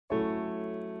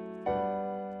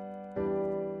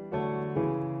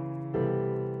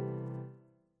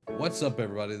What's up,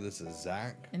 everybody? This is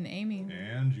Zach And Amy.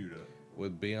 And Judah.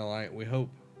 with Being a Light. We hope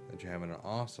that you're having an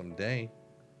awesome day.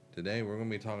 Today, we're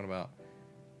going to be talking about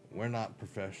we're not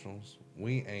professionals.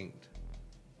 We ain't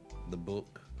the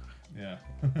book. Yeah.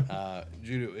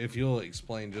 Judah, if you'll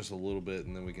explain just a little bit,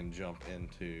 and then we can jump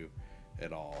into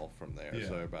it all from there, Yeah.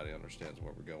 so everybody understands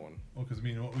where we're going. Well, because I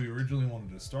mean, what we originally wanted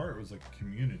to start was like a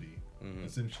community, Mhm.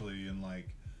 essentially, and like,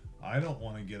 I don't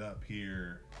want to get up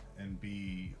here and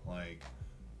be like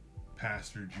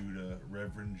Pastor Judah,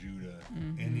 Reverend Judah,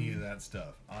 any of that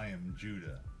stuff. I am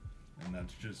Judah, and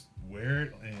that's just where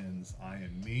it ends. I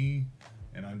am me,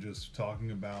 and I'm just talking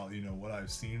about, you know, what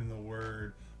I've seen in the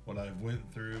Word, what I've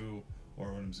went through,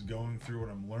 or what I'm going through,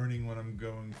 what I'm learning, what I'm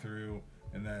going through,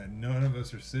 and that none of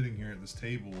us are sitting here at this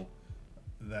table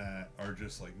that are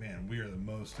just like, man, we are the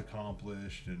most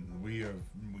accomplished, and we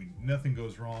nothing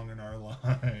goes wrong in our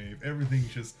life.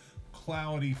 Everything's just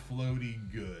cloudy, floaty,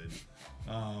 good.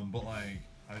 But like,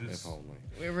 I just If only.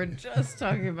 We were just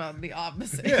talking about the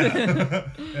opposite.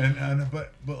 yeah.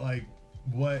 but like,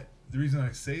 what the reason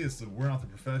I say is that we're not the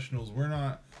professionals. We're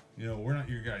not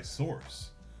your guys'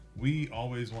 source. We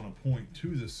always want to point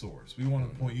to the source. We want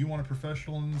to point. You want a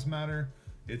professional in this matter?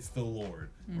 It's the Lord.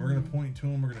 We're going to point to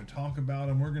him. We're going to talk about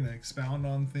him. We're going to expound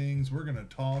on things. We're going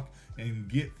to talk and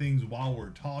get things while we're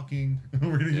talking.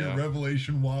 We're going to get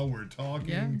revelation while we're talking.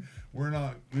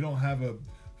 Yeah. We don't have a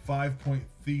 5-point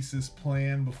thesis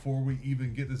plan before we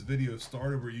even get this video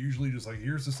started. We're usually just like,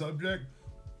 here's the subject.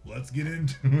 Let's get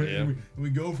into it. Yeah. And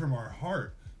we go from our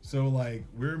heart. So like,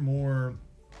 we're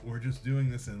just doing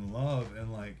this in love,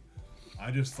 and like, I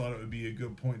just thought it would be a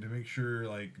good point to make sure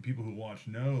like people who watch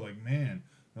know, like, man,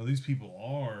 no, these people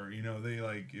are, you know, they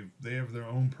like, if they have their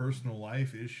own personal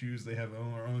life issues, they have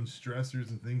their own stressors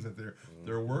and things that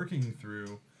they're working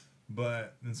through,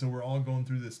 and so we're all going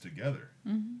through this together.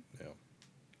 Mm-hmm. Yeah.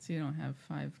 So you don't have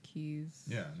 5 keys.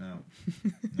 Yeah, no,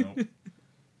 nope.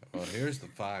 Well, here's the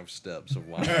 5 steps of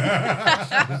why.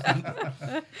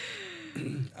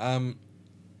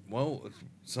 Well,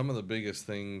 some of the biggest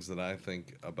things that I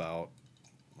think about,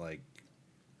 like,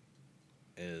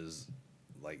 is,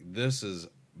 like, this has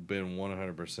been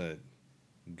 100%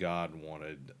 God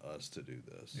wanted us to do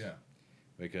this. Yeah.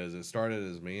 Because it started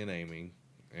as me and Amy,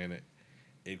 and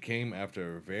it came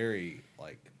after a very,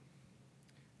 like,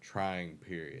 trying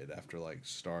period after, like,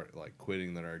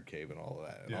 quitting the Nerd Cave and all of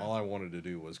that. And all I wanted to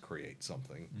do was create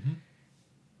something. Mm-hmm.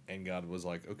 And God was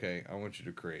like, okay, I want you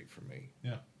to create for me.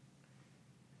 Yeah.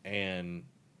 And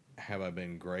have I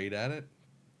been great at it?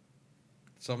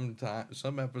 Some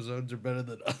episodes are better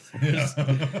than others.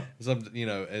 Yeah.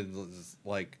 And it's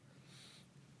like,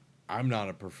 I'm not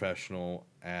a professional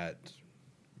at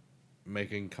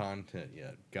making content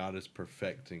yet. God is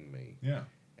perfecting me. Yeah.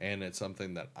 And it's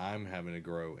something that I'm having to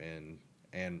grow in.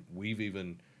 And we've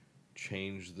even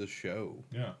changed the show.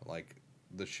 Yeah. Like,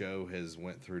 the show has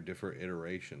went through different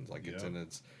iterations. Like, it's in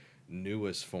its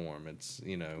newest form. It's,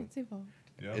 It's evolved.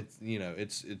 Yeah.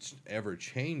 It's ever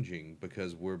changing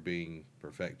because we're being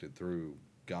perfected through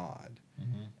God.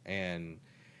 Mm-hmm. And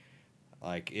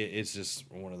like, it's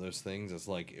just one of those things. It's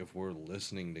like, if we're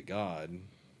listening to God,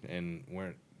 and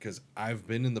because I've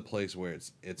been in the place where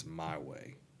it's my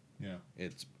way. Yeah.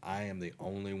 I am the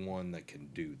only one that can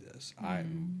do this.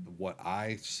 What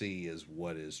I see is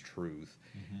what is truth.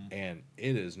 Mm-hmm. And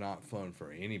it is not fun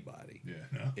for anybody. Yeah.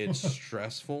 No. It's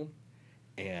stressful,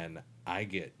 and I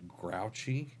get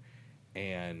grouchy,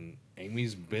 and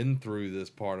Amy's been through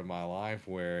this part of my life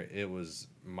where it was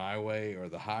my way or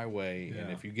the highway,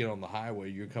 and if you get on the highway,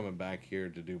 you're coming back here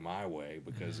to do my way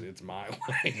because it's my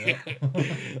way.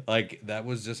 Like, that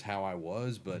was just how I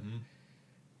was, but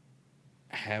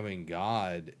having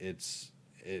God, it's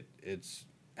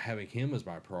having him as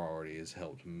my priority has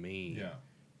helped me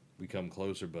become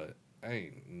closer, but I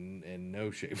ain't in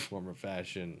no shape, form, or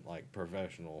fashion like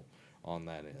professional on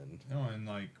that end. No, and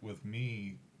like with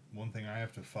me, one thing I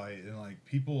have to fight, and like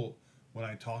people, when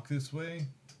I talk this way,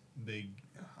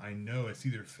 I know I see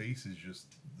their faces,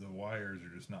 just the wires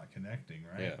are just not connecting,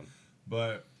 right? Yeah.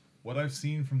 But what I've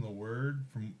seen from the Word,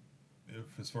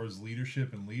 as far as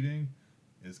leadership and leading,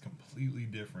 is completely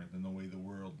different than the way the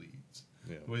world leads.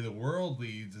 Yeah. The way the world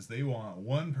leads is they want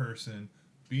one person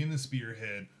being the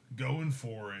spearhead, going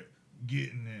for it,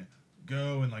 getting it,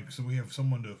 go, and like, so we have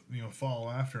someone to follow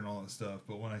after and all that stuff.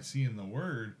 But when I see in the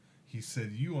Word, he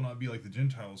said, you will not be like the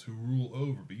Gentiles who rule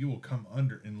over, but you will come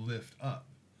under and lift up.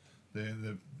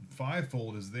 The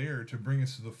fivefold is there to bring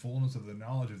us to the fullness of the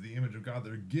knowledge of the image of God.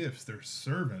 They're gifts, they're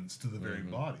servants to the very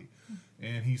body.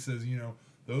 And he says,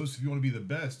 those, if you want to be the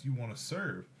best, you want to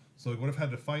serve. So like, what I've had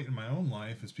to fight in my own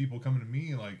life is people coming to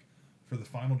me like for the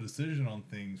final decision on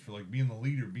things, for like being the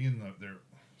leader, being their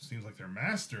seems like their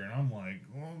master, and I'm like,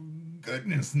 well,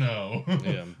 goodness no.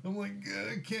 Yeah. I'm like,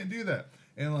 I can't do that.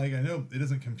 And like, I know it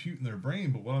doesn't compute in their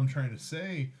brain, but what I'm trying to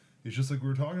say is just like we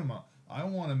were talking about. I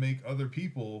want to make other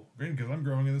people, granted, because I'm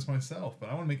growing in this myself, but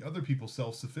I want to make other people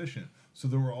self-sufficient, so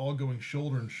that we're all going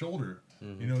shoulder to shoulder.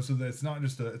 You know, so that it's not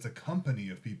just it's a company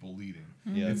of people leading.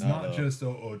 Yeah, It's not just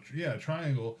a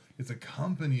triangle. It's a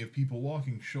company of people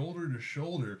walking shoulder to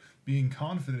shoulder, being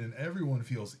confident, and everyone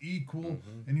feels equal.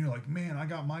 And you're like, man, I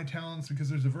got my talents,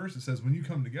 because there's a verse that says when you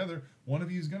come together, one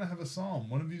of you is gonna have a psalm,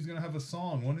 one of you is gonna have a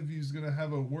song, one of you is gonna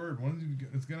have a word, one of you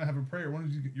is gonna have a prayer, one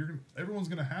of you everyone's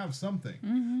gonna have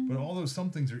something, but all those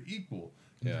somethings are equal.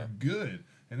 And Yeah. they're good,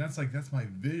 and that's my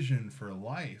vision for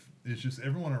life. It's just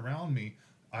everyone around me.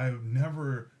 I've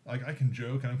never, like, I can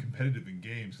joke and I'm competitive in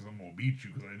games because I'm going to beat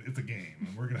you because it's a game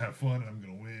and we're going to have fun and I'm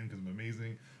going to win because I'm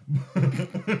amazing.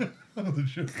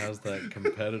 How's that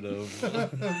competitive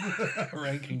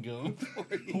ranking go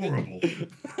for you? Horrible.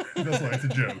 That's why it's a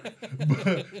joke.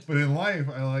 But in life,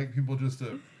 I like people just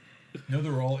to know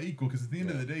that we're all equal, because at the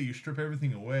end of the day, you strip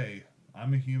everything away.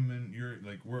 I'm a human. You're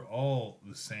like, we're all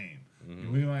the same.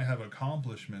 And we might have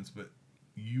accomplishments, but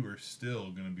you are still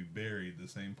going to be buried the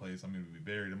same place I'm going to be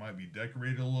buried. It might be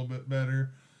decorated a little bit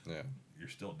better. Yeah. You're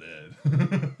still dead.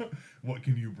 What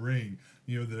can you bring?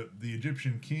 You know, the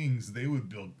Egyptian kings, they would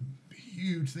build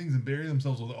huge things and bury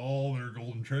themselves with all their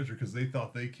golden treasure because they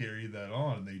thought they carried that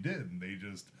on, and they did. And they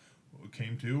just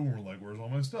came to and were like, where's all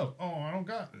my stuff? Oh, I don't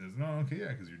got this. No, okay,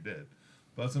 yeah, because you're dead.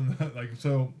 But that's like,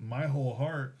 so my whole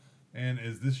heart, and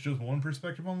is this just one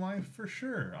perspective on life? For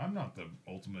sure. I'm not the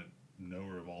ultimate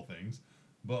knower of all things.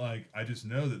 But, like, I just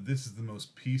know that this is the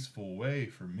most peaceful way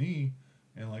for me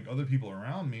and, like, other people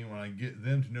around me when I get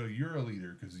them to know you're a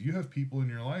leader. Because you have people in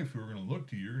your life who are going to look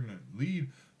to you. You're going to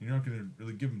lead. You're not going to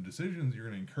really give them decisions. You're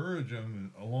going to encourage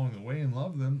them along the way and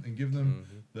love them and give them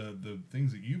the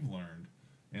things that you've learned.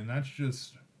 And that's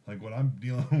just, like, what I'm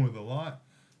dealing with a lot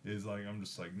is, like, I'm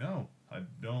just like, no, I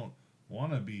don't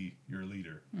want to be your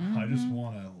leader. I just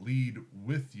want to lead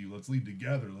with you. Let's lead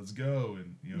together. Let's go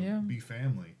and, you know, be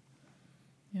family.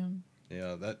 Yeah.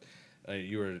 Yeah, that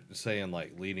you were saying,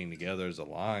 like, leading together as a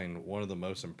line. One of the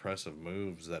most impressive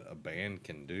moves that a band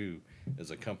can do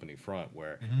is a company front,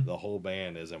 where the whole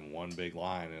band is in one big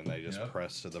line and they just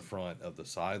press to the front of the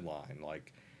sideline.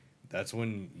 Like, that's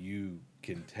when you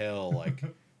can tell, like,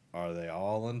 are they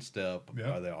all in step?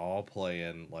 Are they all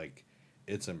playing? Like,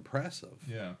 it's impressive.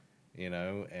 Yeah. You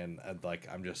know, and like,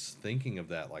 I'm just thinking of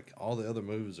that. Like, all the other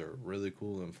moves are really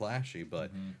cool and flashy,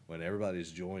 but when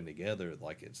everybody's joined together,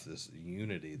 like, it's this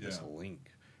unity, this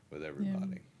link with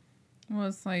everybody. Yeah. Well,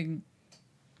 it's like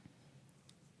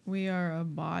we are a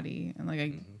body, and like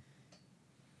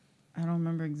I don't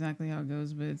remember exactly how it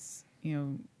goes, but it's, you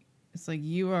know, it's like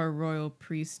you are a royal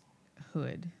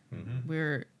priesthood.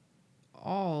 We're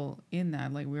all in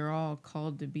that. Like, we're all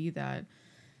called to be that,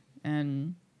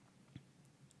 and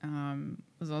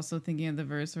was also thinking of the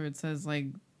verse where it says, like,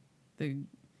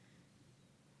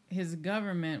 his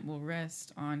government will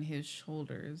rest on his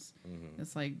shoulders.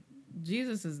 It's like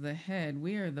Jesus is the head,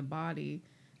 we are the body.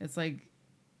 It's like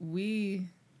we,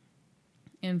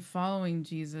 in following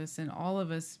Jesus, and all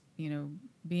of us, you know,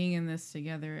 being in this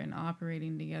together and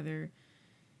operating together,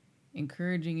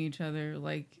 encouraging each other,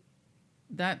 like,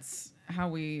 that's how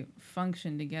we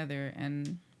function together.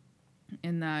 And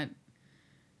in that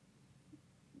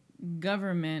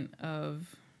government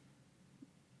of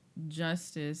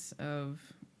justice, of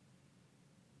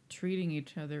treating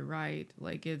each other right,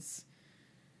 like,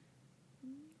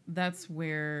 that's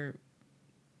where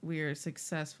we are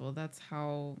successful. That's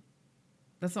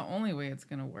the only way it's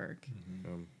gonna work.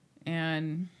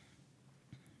 And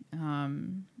I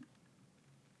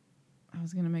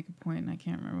was gonna make a point and I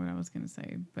can't remember what I was gonna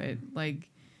say, but like,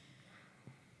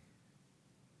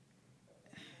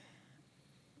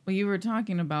 well, you were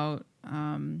talking about, you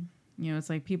know, it's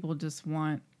like people just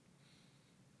want,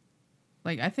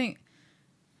 like, I think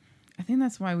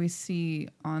that's why we see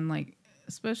on, like,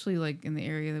 especially like in the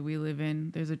area that we live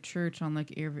in, there's a church on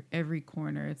like every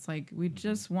corner. It's like we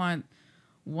just want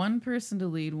one person to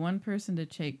lead, one person to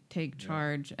take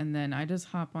charge, and then I just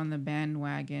hop on the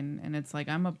bandwagon, and it's like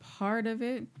I'm a part of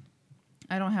it.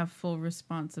 I don't have full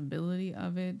responsibility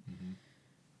of it.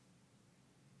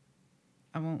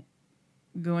 I won't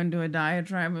go into a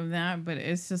diatribe of that, but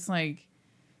it's just like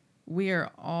we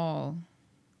are all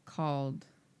called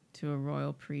to a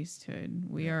royal priesthood.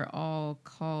 We are all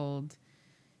called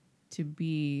to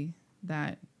be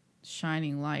that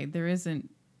shining light. There isn't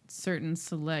certain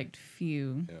select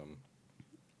few.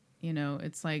 You know,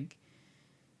 it's like,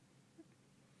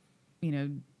 you know,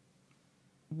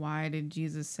 why did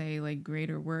Jesus say like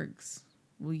greater works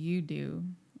will you do?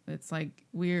 It's like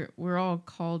we're all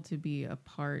called to be a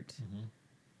part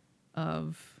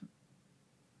of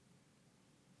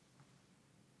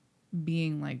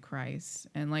being like Christ.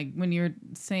 And like when you're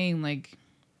saying like,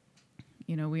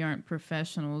 you know, we aren't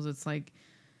professionals, it's like,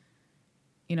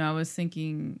 you know, I was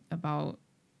thinking about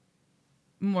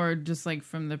more just like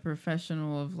from the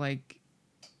professional of like,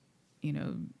 you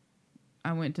know,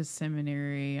 I went to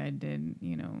seminary, I did,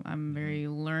 you know, I'm very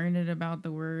learned about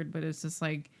the word, but it's just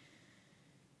like,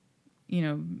 you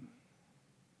know,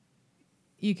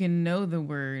 you can know the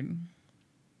word,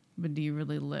 but do you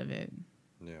really live it?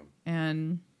 Yeah.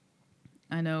 And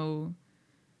I know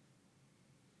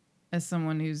as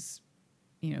someone who's,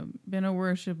 you know, been a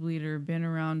worship leader, been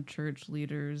around church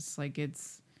leaders, like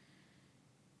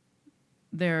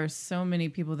there are so many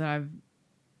people that I've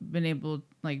been able,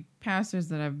 like pastors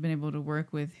that I've been able to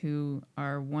work with who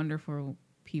are wonderful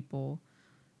people.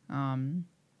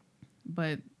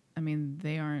 But I mean,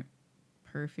 they aren't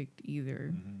perfect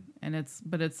either. And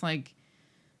it's like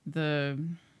the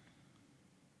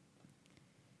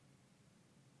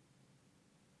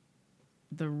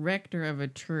rector of a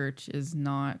church is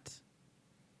not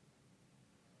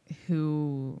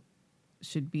who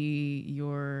should be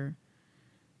your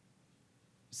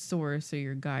source or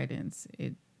your guidance.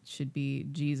 It should be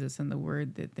Jesus and the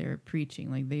word that they're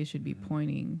preaching. Like they should be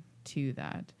pointing to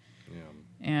that. Yeah.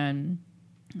 And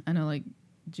I know, like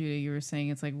Judah, you were saying,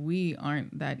 it's like we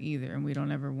aren't that either, and we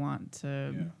don't ever want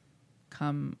to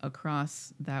come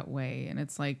across that way. And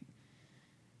it's like,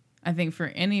 I think for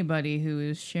anybody who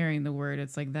is sharing the word,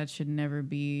 it's like that should never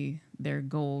be their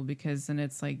goal, because then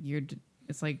it's like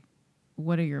it's like,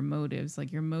 what are your motives?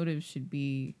 Like your motives should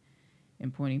be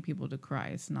in pointing people to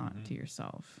Christ, not to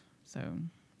yourself. So,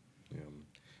 yeah,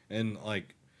 and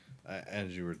like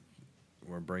as you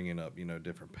were bringing up, you know,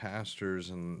 different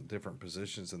pastors and different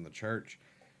positions in the church.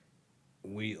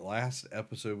 Last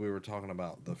episode we were talking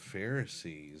about the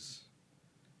Pharisees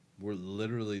were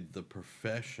literally the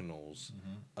professionals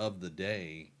of the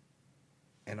day,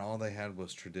 and all they had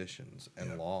was traditions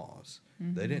and laws.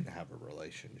 They didn't have a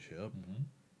relationship,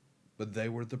 but they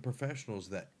were the professionals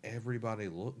that everybody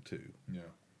looked to. Yeah.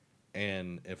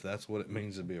 And if that's what it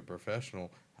means to be a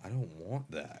professional, I don't want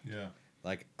that. Yeah.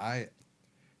 Like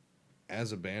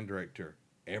as a band director,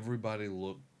 everybody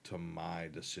looked to my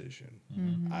decision.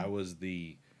 I was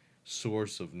the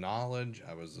source of knowledge.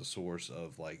 I was the source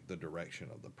of like the direction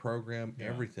of the program,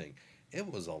 everything.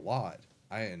 It was a lot.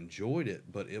 I enjoyed it,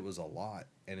 but it was a lot,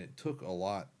 and it took a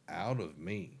lot out of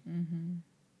me.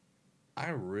 I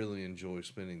really enjoy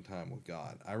spending time with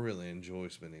God. I really enjoy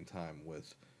spending time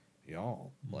with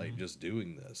y'all, like just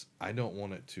doing this. I don't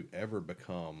want it to ever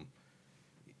become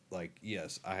like,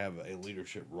 yes, I have a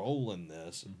leadership role in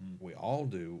this. We all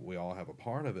do. We all have a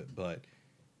part of it, but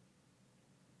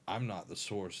I'm not the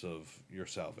source of your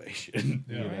salvation.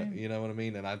 You know what I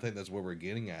mean? And I think that's where we're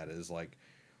getting at is like,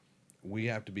 we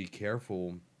have to be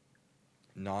careful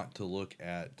not to look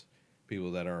at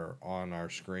people that are on our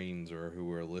screens or who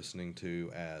we're listening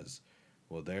to as,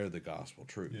 well, they're the gospel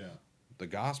truth. Yeah. The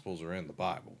gospels are in the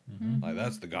Bible. Like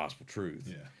that's the gospel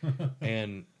truth. Yeah.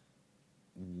 And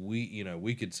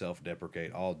we could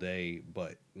self-deprecate all day,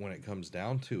 but when it comes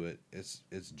down to it, it's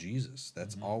Jesus.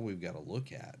 That's all we've got to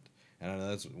look at. And I know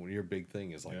that's your big thing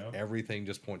is like everything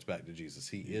just points back to Jesus.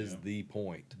 He is the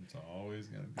point. It's always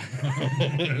gonna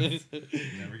be.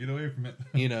 Never get away from it.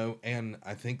 You know, and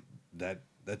I think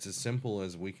that's as simple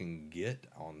as we can get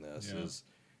on this is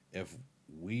if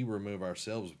we remove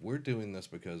ourselves, we're doing this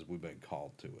because we've been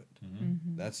called to it.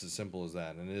 That's as simple as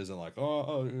that. And it isn't like,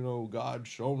 oh, you know, God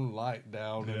shone light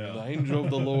down and the angel of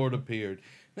the Lord appeared.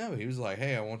 No, he was like,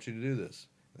 hey, I want you to do this.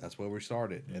 That's where we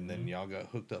started. And then y'all got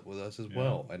hooked up with us as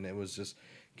well. And it was just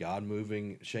God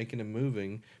moving, shaking and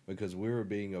moving because we were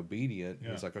being obedient.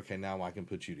 It's like, okay, now I can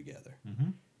put you together.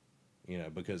 You know,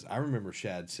 because I remember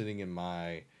Shad sitting in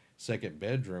my second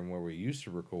bedroom where we used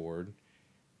to record,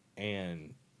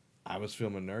 and I was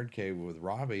filming Nerd Cave with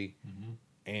Robbie,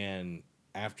 and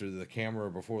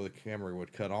before the camera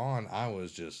would cut on, I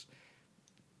was just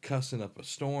cussing up a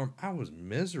storm. I was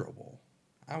miserable.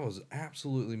 I was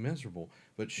absolutely miserable.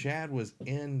 But Shad was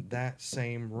in that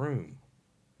same room.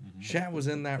 Shad was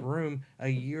in that room a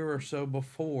year or so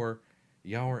before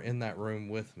y'all were in that room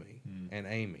with me and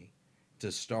Amy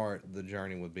to start the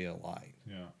journey with Be a Light.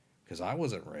 Yeah. Because I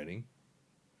wasn't ready.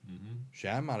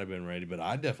 Shad might have been ready, but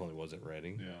I definitely wasn't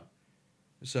ready. Yeah.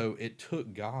 So it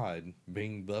took God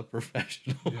being the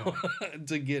professional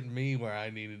to get me where I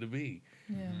needed to be.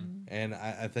 yeah. And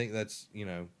I think that's, you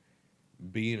know,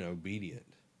 being obedient.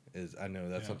 is, I know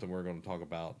that's something we're going to talk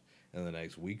about in the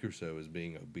next week or so, is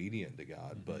being obedient to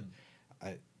God. But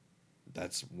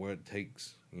that's what it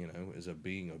takes, is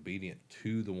being obedient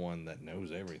to the one that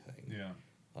knows everything. Yeah.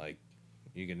 Like,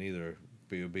 you can either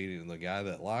be obedient to the guy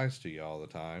that lies to you all the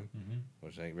time,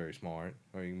 which ain't very smart,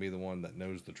 or you can be the one that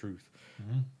knows the truth.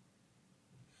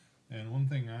 And one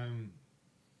thing I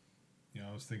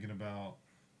was thinking about,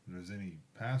 if there's any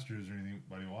pastors or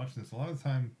anybody watching this, a lot of the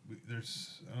time,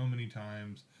 there's so many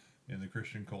times in the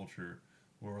Christian culture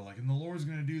where we're like, and the Lord's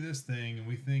going to do this thing, and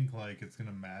we think like it's going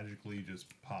to magically just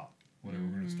pop whenever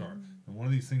we're going to start. And one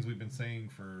of these things we've been saying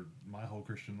for my whole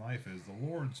Christian life is the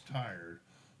Lord's tired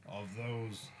of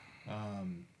those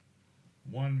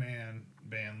one-man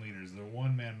band leaders, the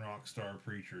one-man rock star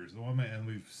preachers, the one-man, and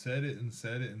we've said it and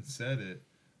said it and said it.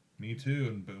 Me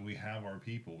too, but we have our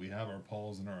people. We have our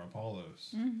Pauls and our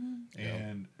Apollos.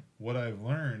 And what I've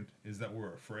learned is that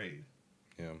we're afraid.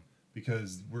 Yeah.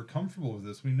 Because we're comfortable with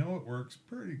this. We know it works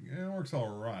it works all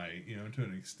right, to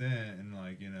an extent, and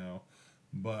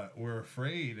but we're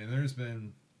afraid. And there's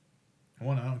been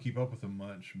one, I don't keep up with them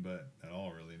much, but at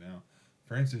all really now.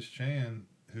 Francis Chan,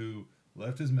 who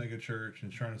left his mega church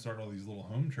and is trying to start all these little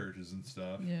home churches and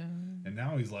stuff. Yeah. And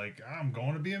now he's like, I'm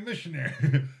going to be a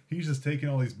missionary. He's just taking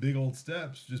all these big old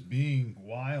steps, just being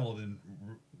wild and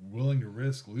willing to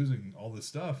risk losing all this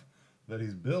stuff that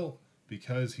he's built,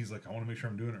 because he's like, I want to make sure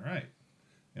I'm doing it right.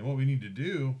 And what we need to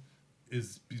do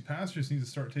is these pastors need to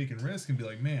start taking risks and be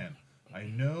like, man, I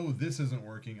know this isn't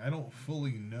working. I don't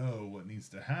fully know what needs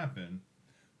to happen,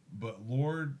 but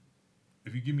Lord,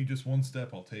 if you give me just one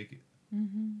step, I'll take it.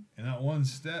 And that one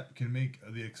step can make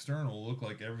the external look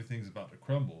like everything's about to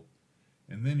crumble.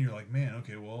 And then you're like, man,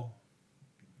 okay, well,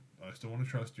 I still want to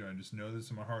trust you. I just know this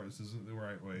in my heart. This isn't the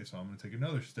right way, so I'm going to take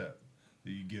another step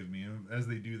that you give me. And as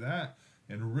they do that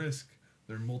and risk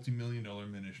their multi-million-dollar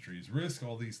ministries, risk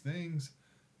all these things,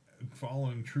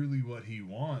 following truly what he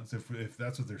wants. If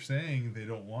that's what they're saying, they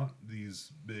don't want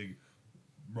these big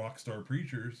rock star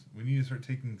preachers. We need to start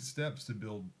taking steps to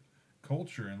build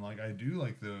culture. And like, I do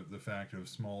like the fact of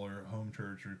smaller home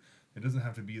church, or it doesn't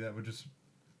have to be that, but just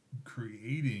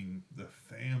creating the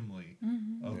family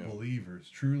of believers,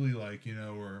 truly, like,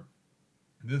 where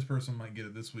this person might get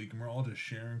it this week and we're all just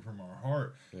sharing from our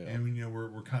heart. And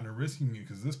we're kind of risking it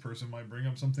because this person might bring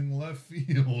up something left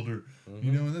field, or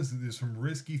and there's some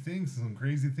risky things, some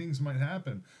crazy things might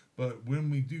happen, but when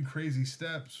we do crazy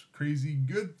steps, crazy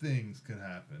good things can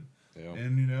happen.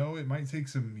 And it might take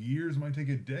some years, might take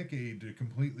a decade to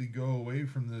completely go away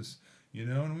from this,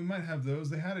 and we might have those.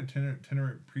 They had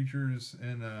itinerant preachers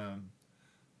in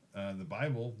the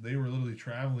Bible. They were literally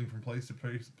traveling from place to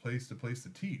place to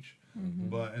teach.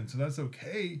 And so that's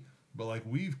okay, but like,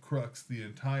 we've cruxed the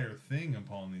entire thing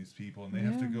upon these people, and they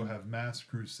have to go have mass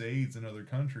crusades in other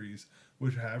countries,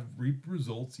 which have reaped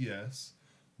results, yes,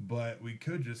 but we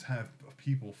could just have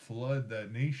people flood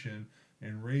that nation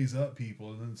and raise up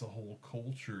people, and then it's a whole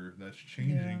culture that's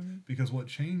changing. Because what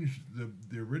changed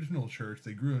the original church,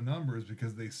 they grew in numbers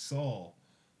because they saw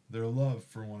their love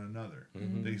for one another.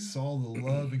 They saw the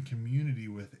love and community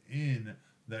within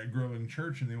that growing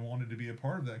church, and they wanted to be a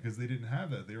part of that because they didn't have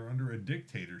that. They were under a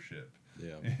dictatorship.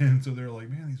 And so they're like,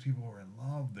 man, these people are in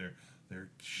love. They're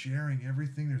sharing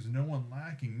everything. There's no one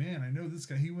lacking. Man, I know this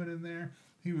guy, he went in there,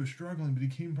 he was struggling, but he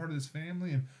became part of this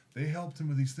family, and they helped him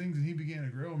with these things, and he began to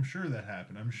grow. I'm sure that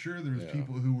happened. I'm sure there was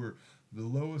people who were the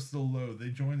lowest of the low. They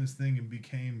joined this thing and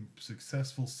became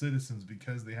successful citizens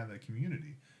because they had that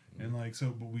community. And like,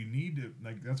 so, but we need to,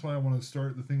 like, that's why I want to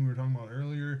start the thing we were talking about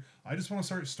earlier. I just want to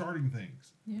start starting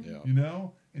things,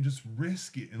 and just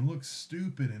risk it and look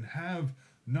stupid and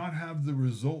not have the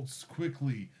results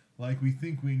quickly like we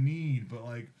think we need, but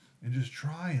like, and just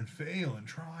try and fail and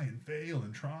try and fail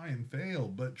and try and fail,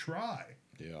 but try.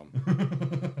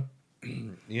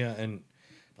 And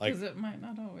like, because it might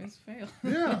not always fail.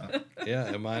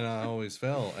 It might not always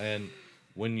fail, and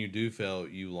when you do fail,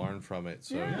 you learn from it.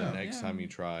 So the next time you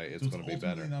try, it's going to be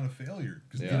better. Not a failure.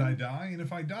 Because did I die? And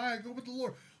if I die, I go with the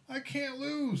Lord. I can't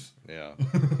lose.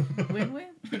 Win-win.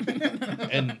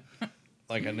 And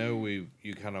like, I know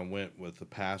you kind of went with the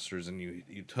pastors, and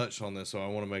you touched on this, so I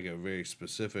want to make it very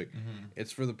specific.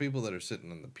 It's for the people that are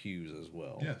sitting in the pews as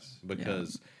well. Yes.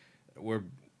 Because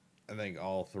I think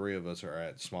all three of us are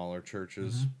at smaller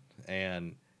churches,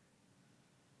 and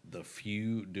the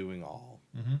few doing all.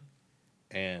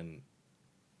 And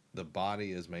the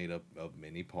body is made up of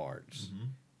many parts,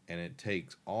 and it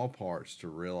takes all parts to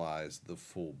realize the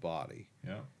full body.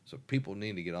 So people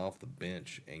need to get off the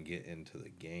bench and get into the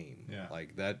game.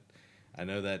 Like that, I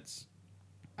know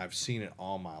I've seen it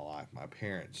all my life. My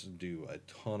parents do a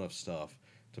ton of stuff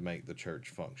to make the church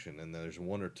function, and there's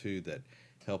one or two that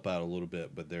help out a little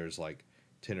bit, but there's like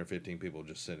 10 or 15 people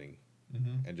just sitting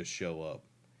and just show up.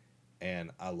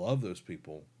 And I love those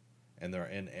people, and they're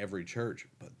in every church,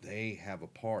 but they have a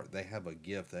part, they have a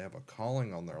gift, they have a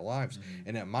calling on their lives.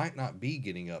 And it might not be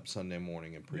getting up Sunday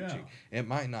morning and preaching. It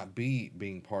might not be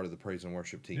being part of the praise and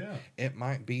worship team. It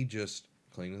might be just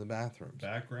cleaning the bathrooms.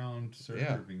 Background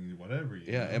serving, whatever.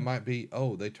 You know? It might be,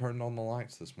 oh, they turned on the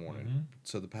lights this morning,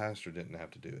 so the pastor didn't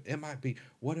have to do it. It might be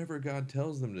whatever God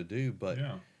tells them to do, but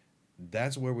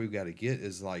that's where we've got to get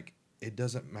is like, it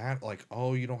doesn't matter. Like,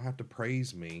 oh, you don't have to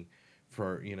praise me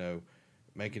for, you know,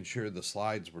 making sure the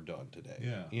slides were done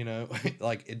today. You know,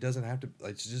 like it doesn't have to,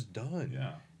 it's just done.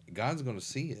 God's going to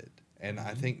see it. And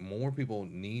I think more people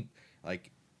need,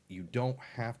 like, you don't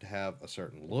have to have a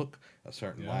certain look, a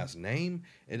certain last name.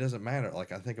 It doesn't matter.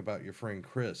 Like, I think about your friend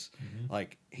Chris.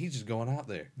 Like, he's just going out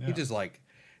there. He just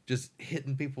just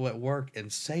hitting people at work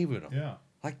and saving them.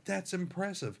 Like, that's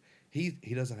impressive. He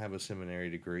doesn't have a seminary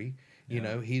degree. You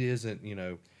know, he isn't, you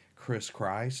know, Chris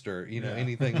Christ or, you know,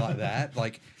 anything like that.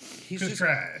 Like, he's Chris just...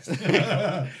 Christ.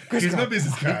 Chris Here's my Christ.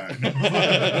 business card.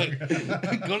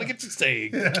 Gonna get you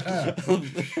staying.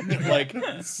 Like,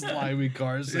 slimy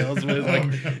car salesman.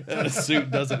 Like, a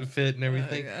suit doesn't fit and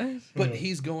everything. But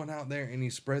he's going out there and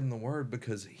he's spreading the word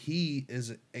because he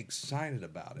is excited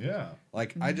about it.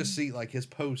 Like, I just see, like, his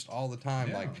post all the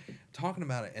time, like, talking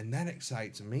about it. And that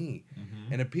excites me.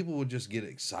 And if people would just get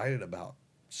excited about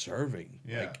serving.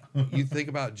 Like, you think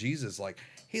about Jesus, like,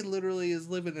 he literally is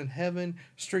living in heaven,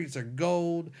 streets are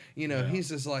gold, you know, he's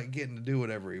just like getting to do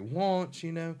whatever he wants,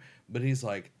 you know, but he's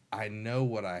like, I know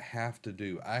what I have to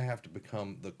do. I have to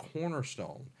become the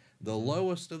cornerstone, the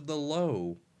lowest of the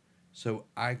low, so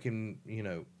I can, you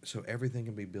know, so everything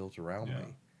can be built around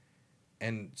me.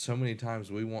 And so many times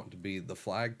we want to be the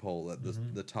flagpole at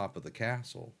the top of the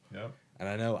castle. And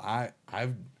I know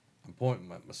I'm pointing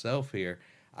at myself here.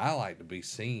 I like to be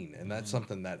seen, and that's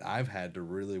something that I've had to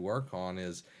really work on.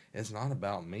 Is it's not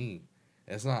about me.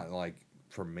 It's not like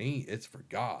for me. It's for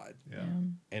God.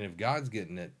 And if God's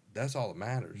getting it, that's all that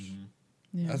matters.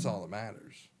 That's all that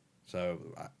matters. So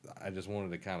I just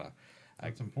wanted to kind of.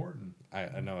 That's important.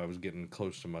 I know I was getting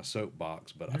close to my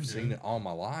soapbox, but I've seen it all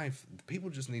my life. People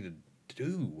just need to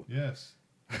do.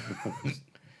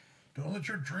 Don't let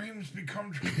your dreams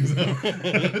become dreams.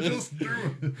 Just do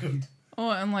it.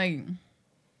 Oh, and like,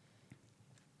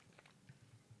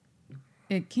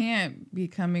 it can't be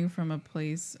coming from a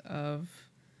place of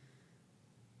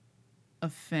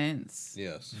offense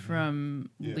from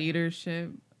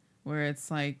leadership, where it's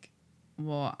like,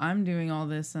 well, I'm doing all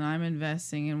this and I'm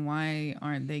investing, and why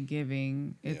aren't they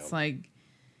giving? It's like,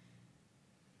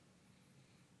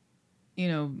 you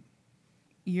know,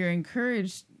 you're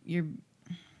encouraged.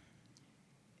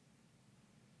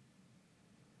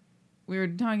 We were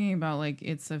talking about, like,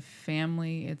 it's a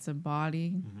family, it's a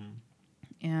body,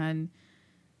 and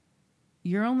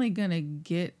you're only going to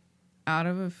get out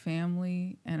of a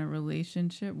family and a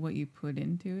relationship what you put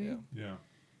into it.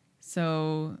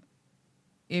 So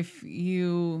if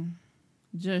you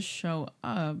just show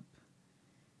up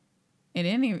in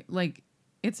any, like,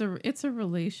 it's a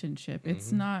relationship.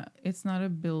 It's not a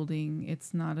building.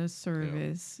 It's not a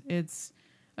service. It's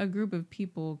a group of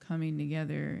people coming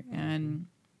together, and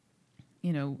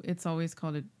you know, it's always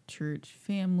called a church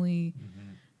family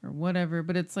or whatever,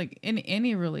 but it's like in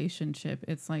any relationship,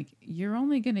 it's like you're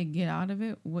only going to get out of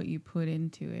it what you put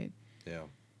into it.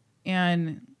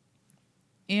 And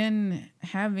in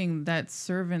having that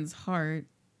servant's heart,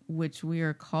 which we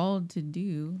are called to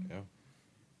do,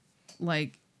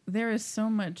 like, there is so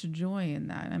much joy in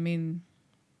that. I mean,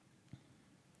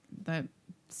 that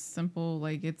simple,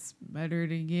 like, it's better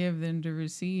to give than to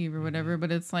receive or whatever,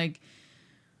 but it's like,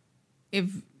 if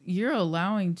you're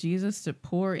allowing Jesus to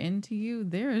pour into you,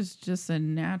 there is just a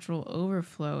natural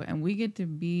overflow, and we get to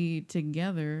be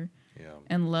together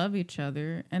and love each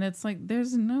other. And it's like,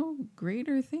 there's no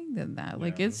greater thing than that.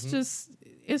 Like, it's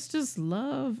just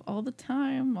love all the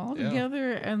time, all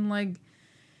together. And like,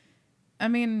 I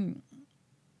mean,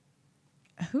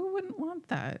 who wouldn't want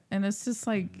that? And it's just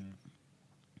like,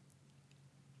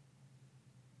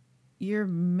 you're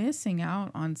missing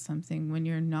out on something when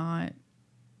you're not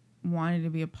wanted to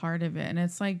be a part of it. And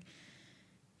it's like,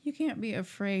 you can't be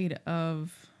afraid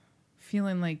of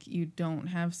feeling like you don't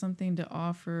have something to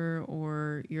offer,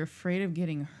 or you're afraid of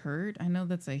getting hurt. I know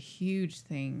that's a huge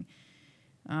thing.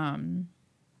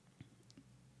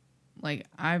 Like,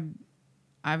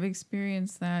 I've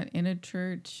experienced that in a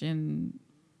church and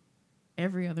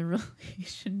every other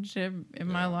relationship in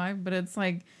my life, but it's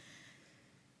like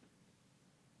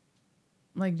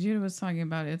Judah was talking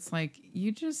about, it's like,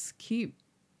 you just keep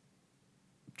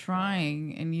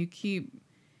trying and you keep,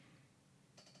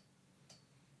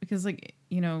 because like,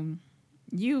 you know,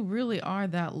 you really are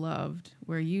that loved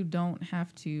where you don't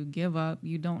have to give up.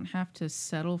 You don't have to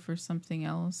settle for something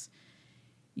else.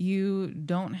 You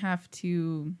don't have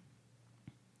to,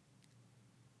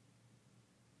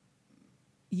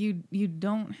 you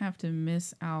don't have to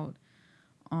miss out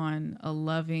on a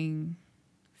loving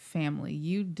family.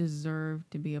 You deserve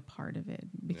to be a part of it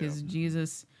because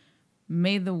Jesus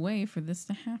made the way for this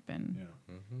to happen.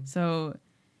 Yeah. So,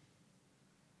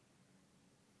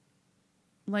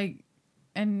 like,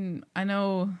 and I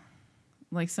know,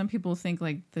 like, some people think,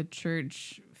 like, the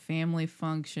church family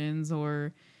functions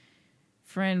or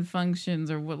friend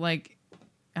functions or what, like,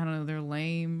 I don't know, they're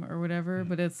lame or whatever,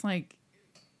 but it's like,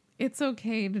 it's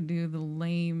okay to do the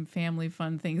lame family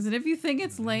fun things. And if you think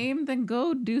it's lame, then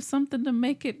go do something to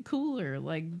make it cooler.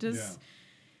 Like, just,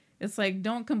 it's like,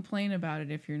 don't complain about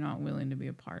it if you're not willing to be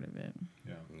a part of it.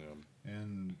 Yeah.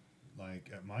 And,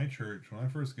 like, at my church, when I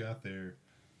first got there,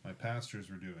 my pastors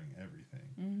were doing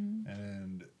everything.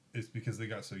 And it's because they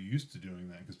got so used to doing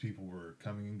that because people were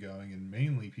coming and going, and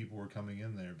mainly people were coming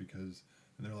in there because,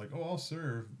 and they're like, oh, I'll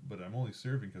serve, but I'm only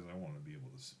serving because I want to be able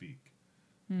to speak.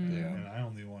 And I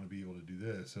only want to be able to do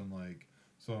this. And like,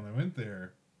 so when I went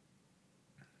there,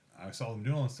 I saw them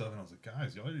doing all this stuff, and I was like,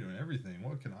 guys, y'all are doing everything.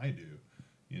 What can I do?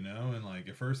 You know? And like,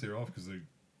 at first they were off because they,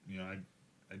 you know,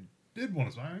 I did want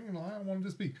to speak. You know, I wanted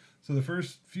to speak. So the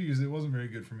first few years, it wasn't very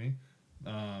good for me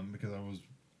because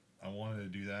I wanted to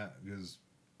do that because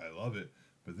I love it.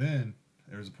 But then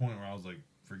there was a point where I was like,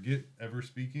 forget ever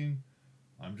speaking.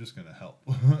 I'm just going to help.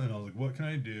 And I was like, what can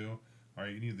I do? All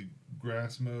right, you need the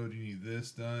grass mowed, you need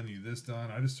this done, you need this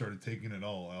done. I just started taking it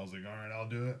all. I was like, all right, I'll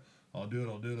do it,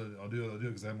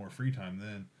 because I had more free time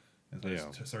then. And so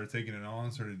I just started taking it on,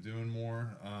 started doing more.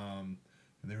 And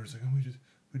they were just like, oh,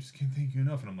 we just can't thank you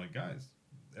enough. And I'm like, guys,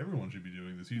 everyone should be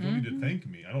doing this. You don't need to thank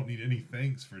me. I don't need any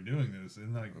thanks for doing this.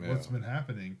 And like, what's been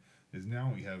happening is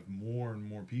now we have more and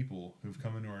more people who've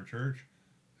come into our church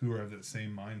who have that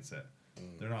same mindset.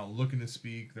 They're not looking to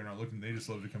speak. They're not looking. They just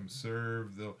love to come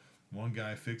serve. One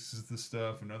guy fixes the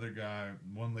stuff.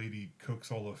 One lady cooks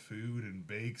all the food and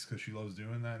bakes because she loves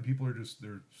doing that. And people are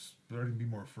they're starting to be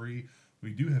more free. We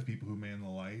do have people who man the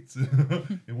lights,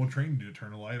 and we'll train you to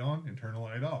turn a light on and turn a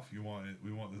light off. We want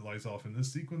the lights off in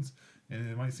this sequence, and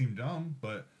it might seem dumb,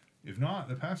 but if not,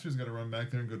 the pastor's got to run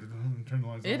back there and go and turn the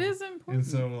lights off. It is important. And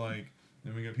so, like,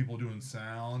 then we got people doing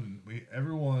sound, and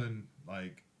everyone,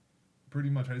 like, pretty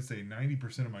much, I'd say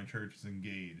 90% of my church is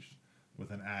engaged with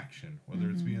an action,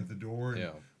 whether it's being at the door.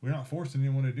 And we're not forcing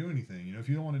anyone to do anything. You know, if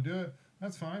you don't want to do it,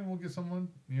 that's fine. We'll get someone,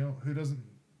 you know, who doesn't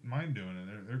mind doing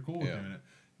it. They're cool with doing it.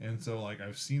 And so, like,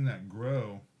 I've seen that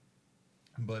grow,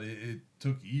 but it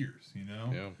took years, you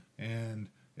know? Yeah. And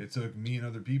it took me and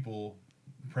other people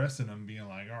pressing them, being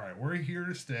like, all right, we're here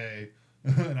to stay.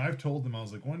 And I've told them, I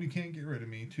was like, one, you can't get rid of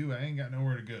me. Two, I ain't got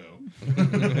nowhere to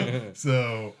go.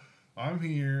 So I'm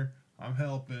here. I'm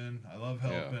helping. I love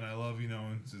helping. I love, you know,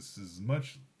 just as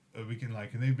much as we can,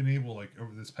 like, and they've been able, like,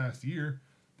 over this past year,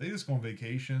 they just go on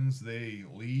vacations. They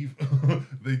leave.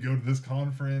 They go to this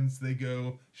conference. They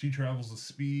go, she travels to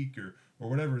speak or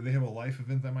whatever. They have a life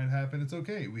event that might happen. It's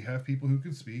okay. We have people who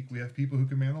can speak. We have people who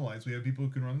can man the lights. We have people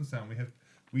who can run the sound.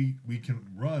 We can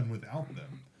run without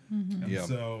them. And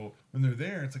so when they're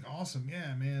there, it's like, awesome.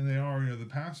 Yeah, man, they are, you know, the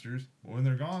pastors. But when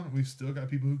they're gone, we've still got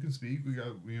people who can speak. We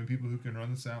got, you know, people who can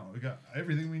run the sound. We got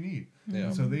everything we need.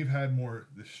 Yeah. So they've had more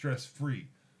stress-free.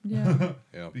 Yeah.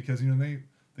 Because, you know,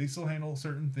 they still handle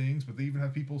certain things, but they even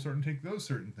have people starting to take those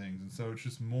certain things. And so it's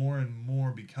just more and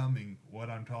more becoming what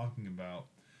I'm talking about.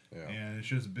 Yeah. And it's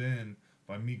just been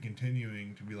by me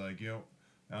continuing to be like, yo,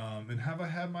 and have I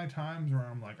had my times where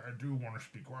I'm like, I do want to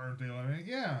speak quietly? Like,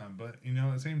 yeah, but, you know,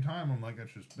 at the same time, I'm like,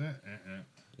 that's just, yeah.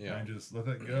 And I just let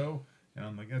that go. And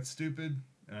I'm like, that's stupid.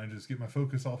 And I just get my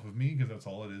focus off of me because that's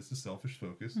all it is selfish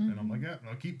focus. And I'm like, yeah,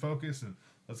 I'll keep focused and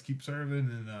let's keep serving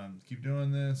and keep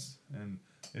doing this. And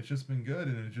it's just been good.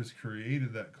 And it just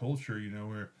created that culture, you know,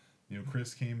 where, you know,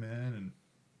 Chris came in and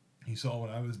he saw what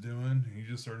I was doing. And he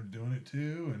just started doing it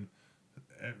too.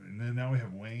 And then now we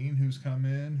have Wayne who's come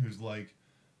in, who's like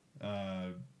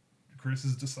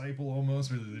Chris's disciple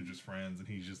almost, or they're just friends. And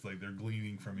he's just like, they're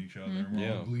gleaning from each other.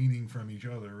 We're all gleaning from each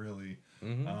other, really.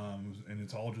 And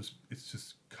it's all just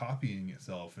copying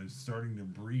itself. It's starting to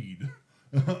breed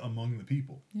among the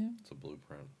people. Yeah. It's a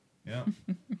blueprint. Yeah.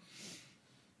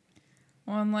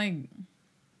 Well, and like,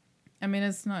 I mean,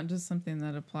 it's not just something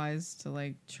that applies to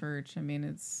like church. I mean,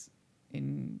 it's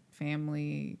in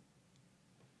family,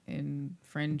 in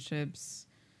friendships,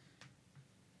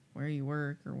 where you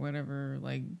work or whatever.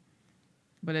 Like,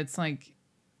 but it's like,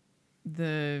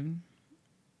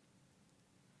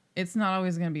 it's not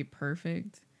always going to be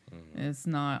perfect. Mm-hmm. It's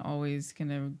not always going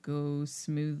to go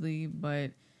smoothly,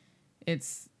 but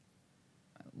it's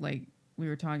like we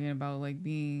were talking about, like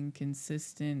being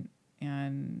consistent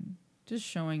and just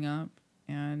showing up.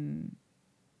 And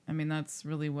I mean, that's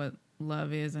really what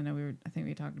love is. I think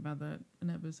we talked about that an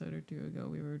episode or two ago.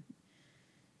 We were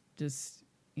just,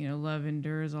 love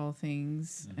endures all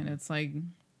things. Mm-hmm. And it's like,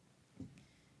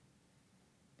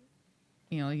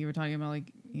 like you were talking about,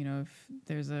 like, if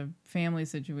there's a family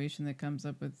situation that comes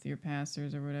up with your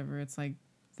pastors or whatever, it's like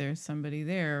there's somebody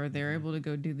there, or they're able to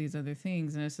go do these other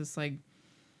things. And it's just like,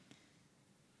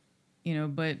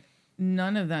 but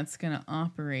none of that's going to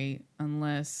operate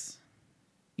unless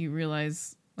you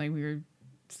realize, like we were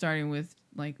starting with,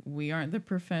 like, we aren't the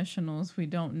professionals. We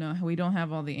don't know. We don't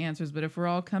have all the answers. But if we're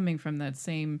all coming from that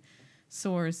same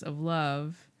source of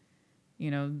love,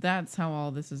 that's how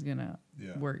all this is going to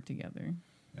work together.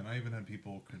 And I even had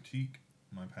people critique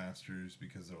my pastors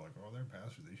because they're like, oh, they're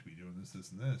pastors. They should be doing this,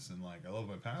 this, and this. And, like, I love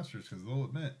my pastors because they'll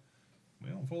admit, we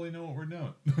don't fully know what we're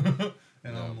doing.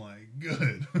 And I'm like,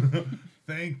 good.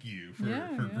 Thank you for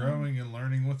growing and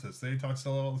learning with us. They talk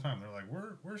still all the time. They're like,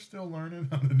 we're still learning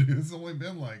how to do this. It's only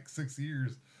been like 6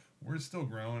 years. We're still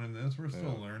growing in this. We're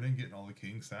still learning, getting all the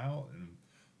kinks out. And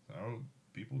so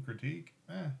people critique.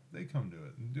 They come to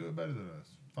it and do it better than us.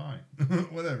 Fine.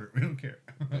 Whatever. We don't care.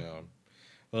 Yeah.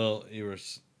 Well, you were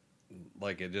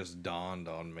like, it just dawned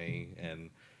on me, and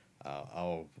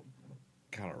I'll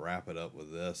kind of wrap it up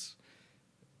with this.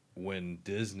 When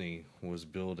Disney was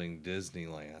building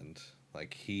Disneyland,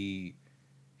 like he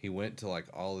went to like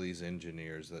all these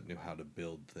engineers that knew how to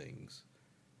build things,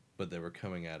 but they were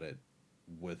coming at it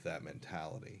with that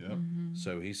mentality. Yep. Mm-hmm.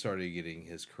 So he started getting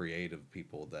his creative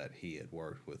people that he had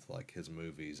worked with, like his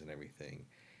movies and everything,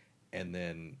 and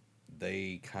then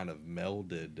they kind of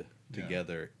melded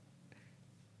together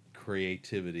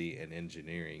creativity and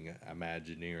engineering.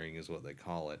 Imagineering is what they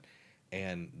call it.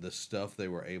 And the stuff they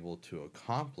were able to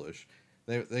accomplish,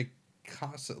 they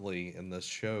constantly in this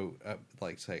show,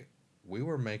 like, say, we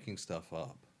were making stuff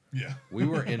up. Yeah. We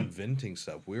were inventing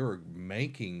stuff. We were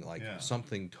making, like,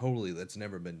 something totally that's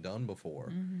never been done before.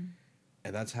 Mm-hmm.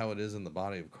 And that's how it is in the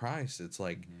body of Christ. It's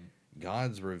like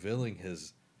God's revealing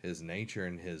his nature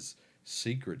and his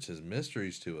secrets, his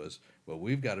mysteries to us, but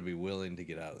we've got to be willing to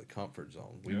get out of the comfort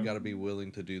zone. We've got to be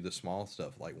willing to do the small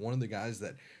stuff. Like one of the guys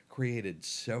that created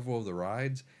several of the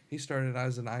rides, he started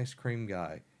as an ice cream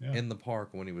guy in the park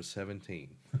when he was 17.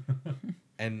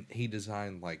 And he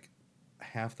designed like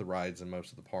half the rides in most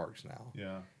of the parks now.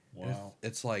 Yeah. Wow.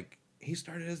 It's like he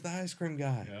started as the ice cream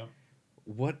guy. Yeah.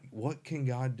 What can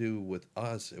God do with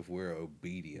us if we're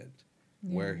obedient?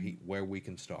 Where we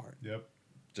can start? Yep.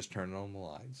 Just turning on the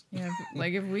lights. Yeah,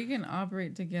 like if we can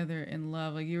operate together in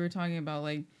love, like you were talking about,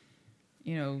 like,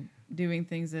 doing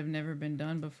things that have never been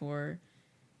done before.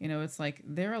 It's like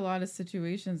there are a lot of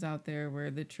situations out there where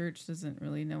the church doesn't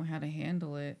really know how to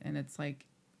handle it, and it's like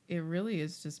it really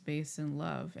is just based in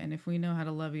love. And if we know how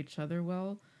to love each other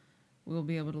well, we'll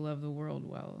be able to love the world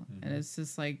well. Mm-hmm. And it's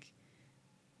just like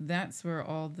that's where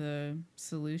all the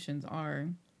solutions are.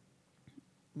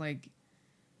 Like,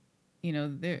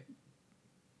 there.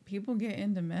 People get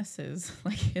into messes.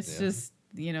 Like, it's just,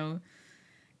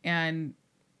 and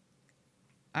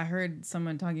I heard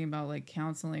someone talking about, like,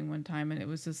 counseling one time, and it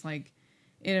was just, like,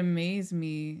 it amazed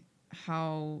me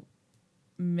how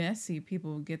messy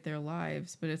people get their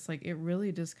lives, but it's, like, it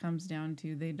really just comes down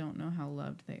to they don't know how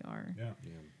loved they are. Yeah.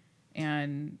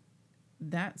 And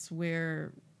that's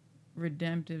where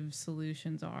redemptive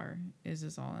solutions is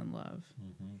just all in love.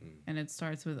 Mm-hmm. And it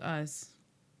starts with us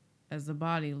as the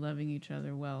body loving each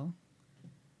other well.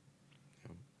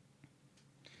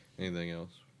 Anything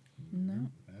else?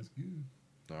 No. That's good.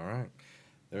 All right.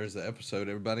 There's the episode,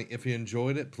 everybody. If you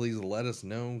enjoyed it, please let us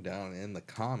know down in the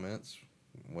comments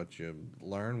what you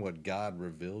learned, what God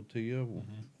revealed to you,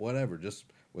 whatever. Just,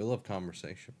 we love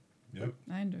conversation. Yep.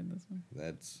 I enjoyed this one.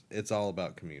 It's all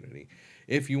about community.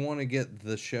 If you want to get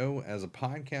the show as a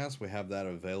podcast, we have that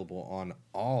available on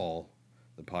all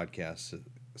the podcast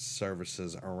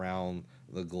services around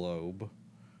the globe.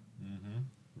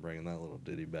 Bringing that little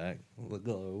ditty back, the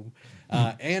globe.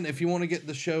 And if you want to get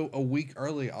the show a week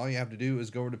early, all you have to do is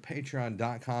go over to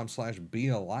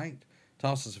patreon.com/bealight.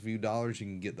 Toss us a few dollars. You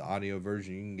can get the audio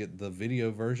version. You can get the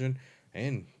video version.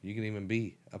 And you can even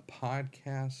be a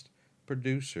podcast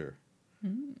producer.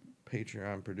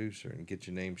 Patreon producer, and get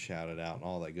your name shouted out and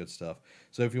all that good stuff.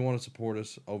 So if you want to support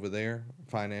us over there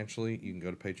financially, you can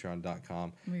go to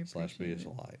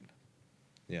patreon.com/bealight.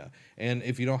 Yeah. And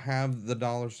if you don't have the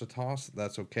dollars to toss,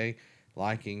 that's okay.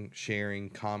 liking, sharing,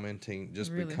 commenting,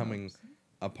 just Really becoming helps.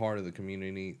 a part of the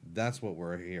community. That's what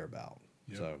we're here about.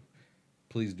 Yep. So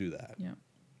please do that. Yeah.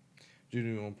 Judy,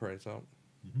 you want to pray us out?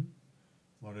 Mm-hmm.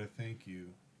 Lord, I thank you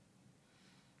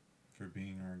for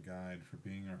being our guide, for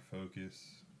being our focus,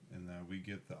 and that we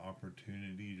get the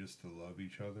opportunity just to love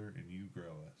each other and you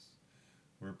grow us.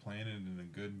 We're planted in a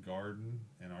good garden,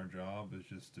 and our job is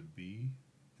just to be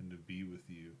and to be with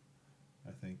you.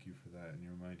 I thank you for that in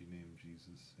your mighty name,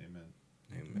 Jesus. Amen.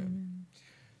 Amen.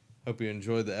 Hope you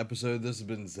enjoyed the episode. This has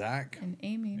been Zach And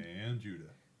Amy. And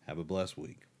Judah. Have a blessed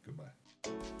week.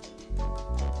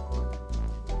 Goodbye.